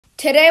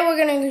Today we're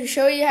going to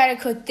show you how to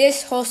cook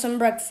this wholesome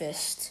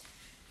breakfast.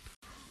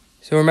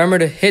 So remember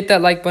to hit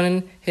that like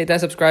button, hit that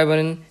subscribe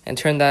button, and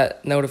turn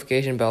that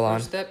notification bell on.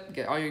 First step,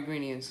 get all your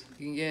ingredients.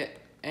 You can get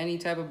any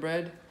type of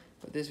bread,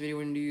 but this video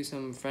we're going to do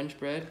some French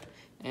bread.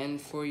 And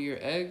for your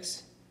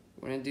eggs,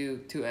 we're going to do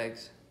 2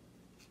 eggs.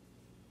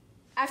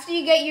 After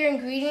you get your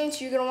ingredients,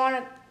 you're going to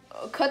want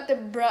to cut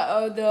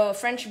the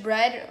French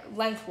bread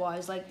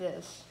lengthwise like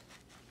this.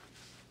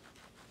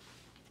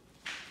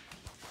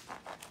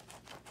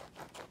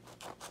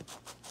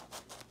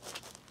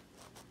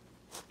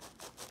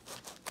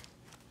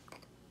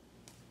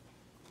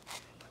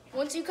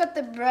 Once you cut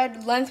the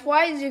bread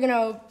lengthwise, you're going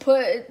to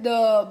put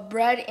the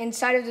bread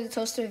inside of the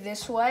toaster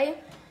this way,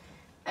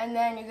 and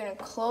then you're going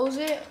to close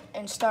it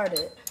and start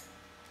it.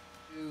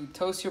 You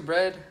toast your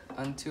bread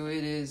until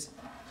it is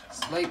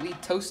slightly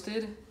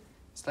toasted,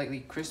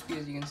 slightly crispy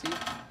as you can see.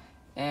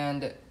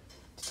 And to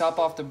top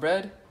off the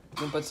bread, you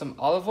can put some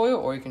olive oil,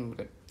 or you can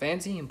get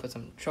fancy and put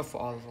some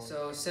truffle olive oil.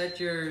 So set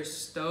your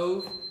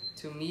stove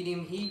to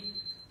medium heat,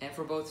 and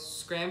for both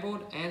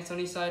scrambled and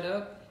sunny side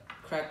up,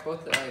 crack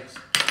both the eggs.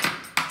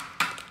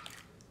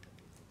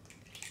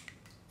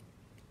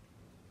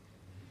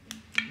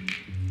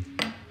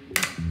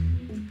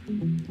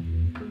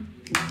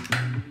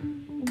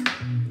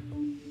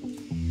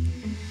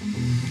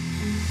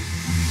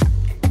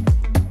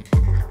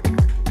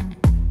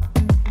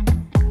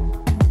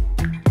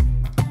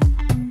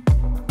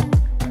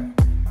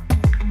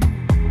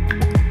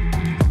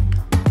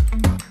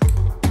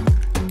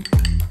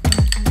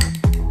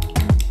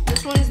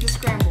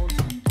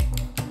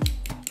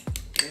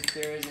 If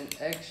there is an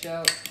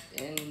eggshell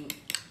in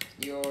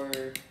your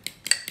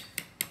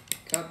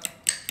cup,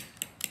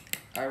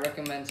 I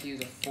recommend to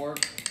use a fork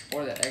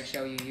or the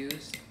eggshell you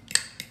used.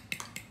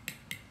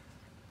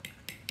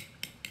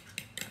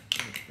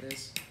 Like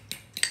this.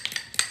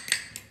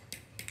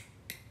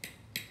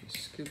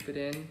 Scoop it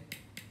in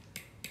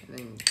and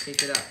then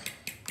take it out.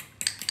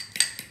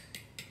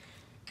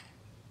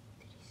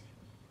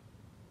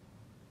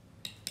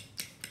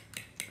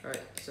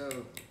 Alright, so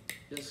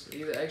just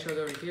leave the eggshells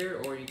over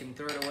here, or you can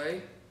throw it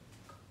away.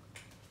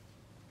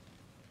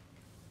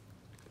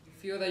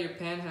 If you feel that your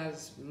pan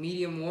has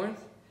medium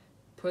warmth,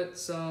 put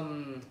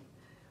some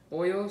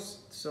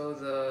oils so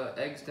the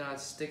eggs do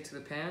not stick to the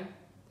pan.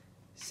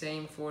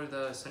 Same for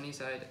the sunny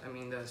side,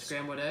 the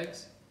scrambled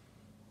eggs.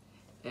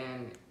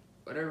 And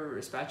whatever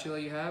spatula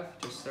you have,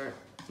 just start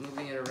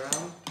moving it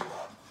around.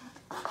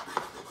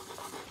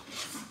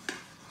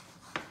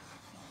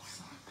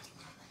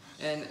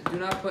 And do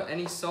not put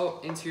any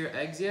salt into your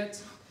eggs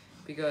yet,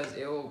 because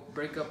it will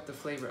break up the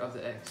flavor of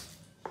the eggs.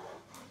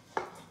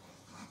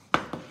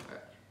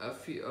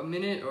 A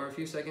minute or a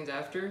few seconds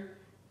after,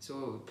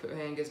 so the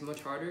pan gets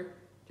much harder,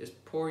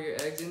 just pour your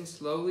eggs in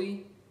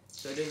slowly,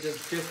 so it doesn't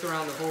just drift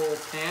around the whole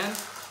pan.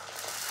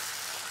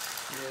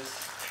 Just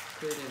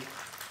put it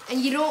in.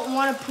 And you don't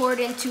want to pour it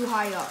in too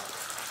high up.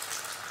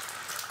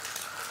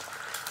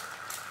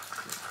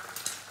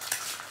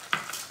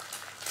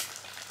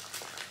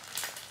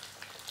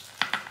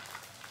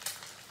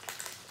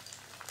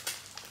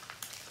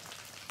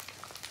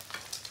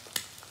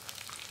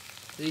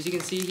 As you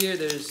can see here,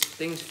 there's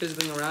things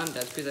fizzling around.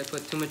 That's because I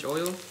put too much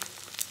oil.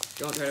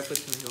 Don't try to put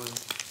too much oil.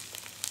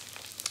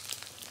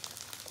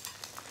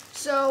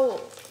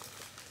 So,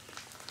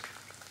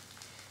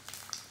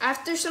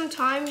 after some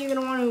time, you're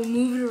going to want to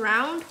move it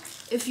around.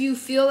 If you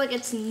feel like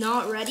it's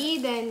not ready,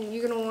 then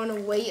you're going to want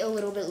to wait a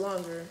little bit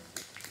longer.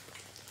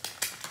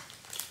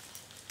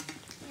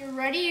 When you're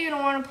ready, you're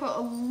going to want to put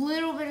a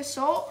little bit of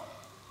salt.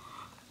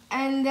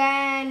 And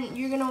then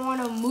you're going to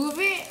want to move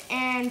it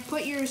and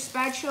put your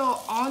spatula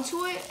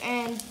onto it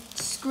and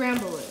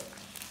scramble it.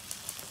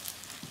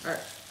 Alright.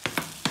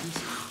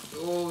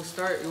 We'll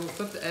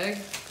flip the egg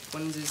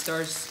when it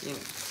starts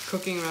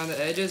cooking around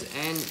the edges,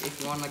 and if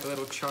you want like a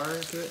little char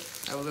to it,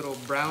 have a little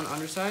brown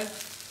underside.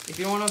 If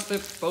you don't want to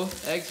flip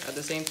both eggs at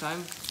the same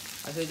time,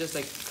 I say just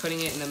like cutting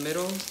it in the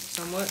middle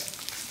somewhat,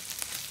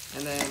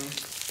 and then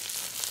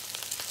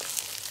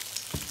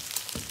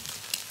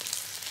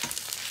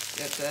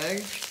get the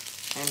egg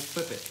and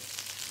flip it.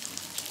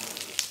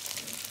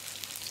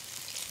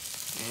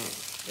 And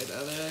get the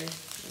other egg.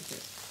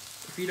 Okay.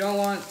 If you don't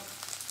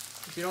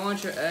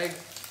want your egg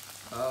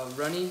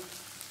runny,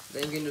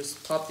 then you can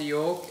just pop the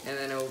yolk and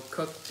then it'll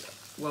cook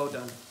well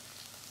done.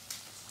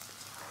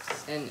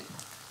 And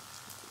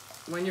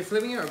when you're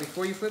flipping it, or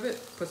before you flip it,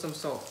 put some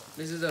salt.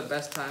 This is the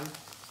best time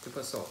to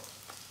put salt.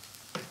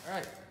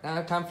 Alright, now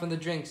time for the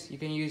drinks. You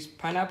can use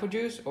pineapple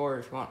juice, or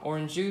if you want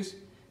orange juice,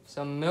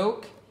 some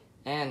milk,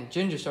 and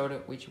ginger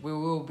soda, which we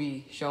will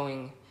be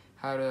showing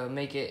how to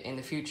make it in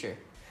the future.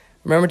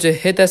 Remember to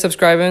hit that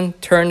subscribe button,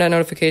 turn that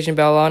notification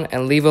bell on,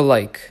 and leave a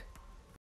like.